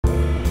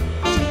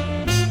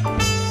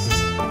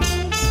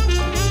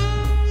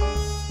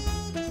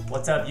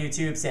What's up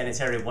YouTube?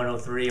 Sanitary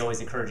 103,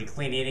 always encouraging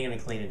clean eating and a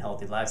clean and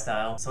healthy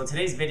lifestyle. So in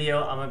today's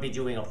video, I'm going to be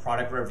doing a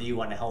product review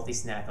on a healthy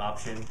snack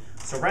option.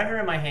 So right here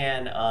in my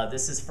hand,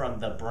 this is from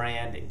the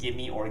brand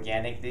Gimme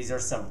Organic. These are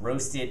some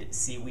roasted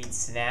seaweed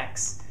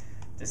snacks.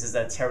 This is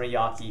a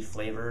teriyaki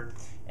flavor.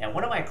 And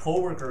one of my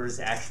coworkers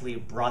actually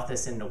brought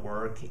this into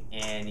work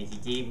and he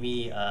gave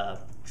me a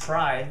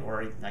try,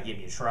 or not gave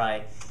me a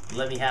try, he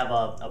let me have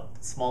a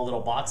small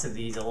little box of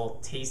these, a little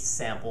taste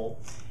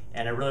sample.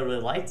 And I really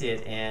liked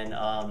it, and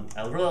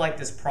I really like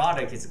this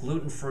product. It's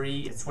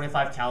gluten-free, it's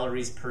 25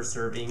 calories per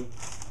serving,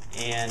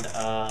 and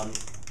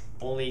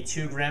only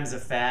 2 grams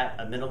of fat,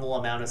 a minimal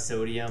amount of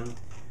sodium,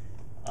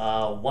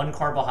 1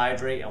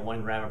 carbohydrate and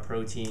 1 gram of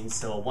protein,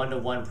 so a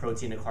 1-to-1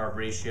 protein to carb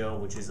ratio,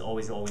 which is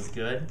always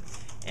good.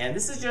 And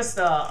this is just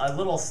a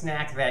little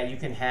snack that you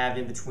can have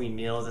in between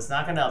meals. It's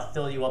not gonna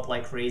fill you up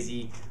like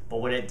crazy, but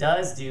what it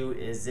does do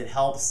is it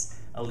helps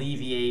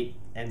alleviate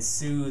and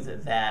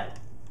soothe that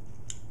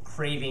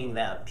craving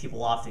that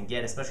people often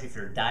get, especially if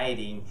you're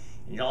dieting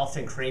and you're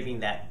often craving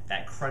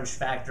that crunch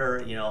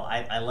factor. You know,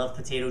 I love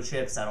potato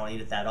chips, I don't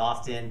eat it that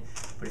often,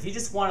 but if you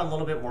just want a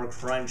little bit more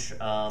crunch,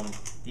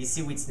 these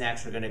seaweed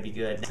snacks are going to be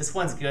good. This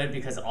one's good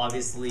because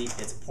obviously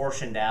it's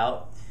portioned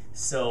out,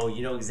 so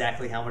you know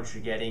exactly how much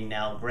you're getting.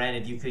 Now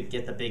granted, you could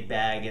get the big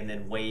bag and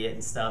then weigh it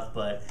and stuff,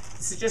 but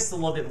this is just a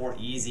little bit more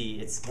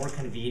easy. It's more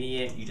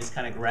convenient. You just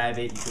kind of grab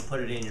it, you can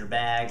put it in your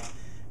bag,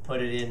 put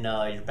it in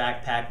your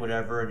backpack,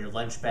 whatever, in your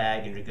lunch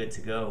bag, and you're good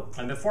to go.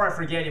 And before I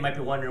forget, you might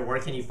be wondering, where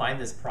can you find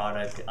this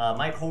product?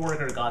 My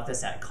coworker got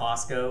this at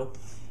Costco,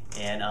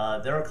 and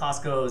there are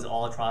Costco's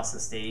all across the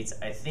States.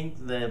 I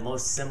think the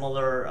most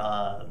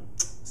similar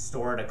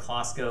store to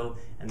Costco,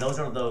 and those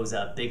are those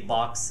big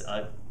box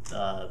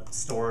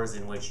stores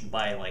in which you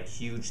buy like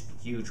huge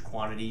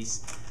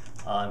quantities,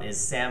 is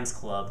Sam's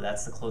Club.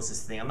 That's the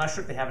closest thing. I'm not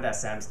sure if they have it at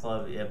Sam's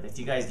Club. If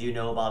you guys do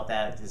know about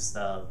that, just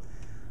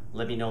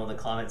let me know in the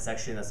comment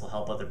section. This will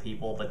help other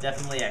people. But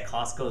definitely at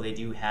Costco, they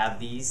do have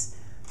these.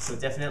 So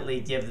definitely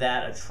give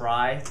that a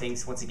try.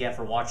 Thanks once again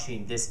for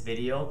watching this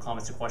video.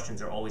 Comments or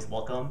questions are always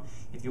welcome.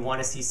 If you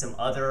want to see some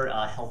other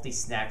healthy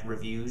snack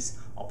reviews,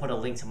 I'll put a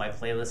link to my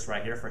playlist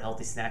right here for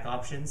healthy snack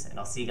options. And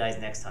I'll see you guys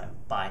next time.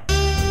 Bye.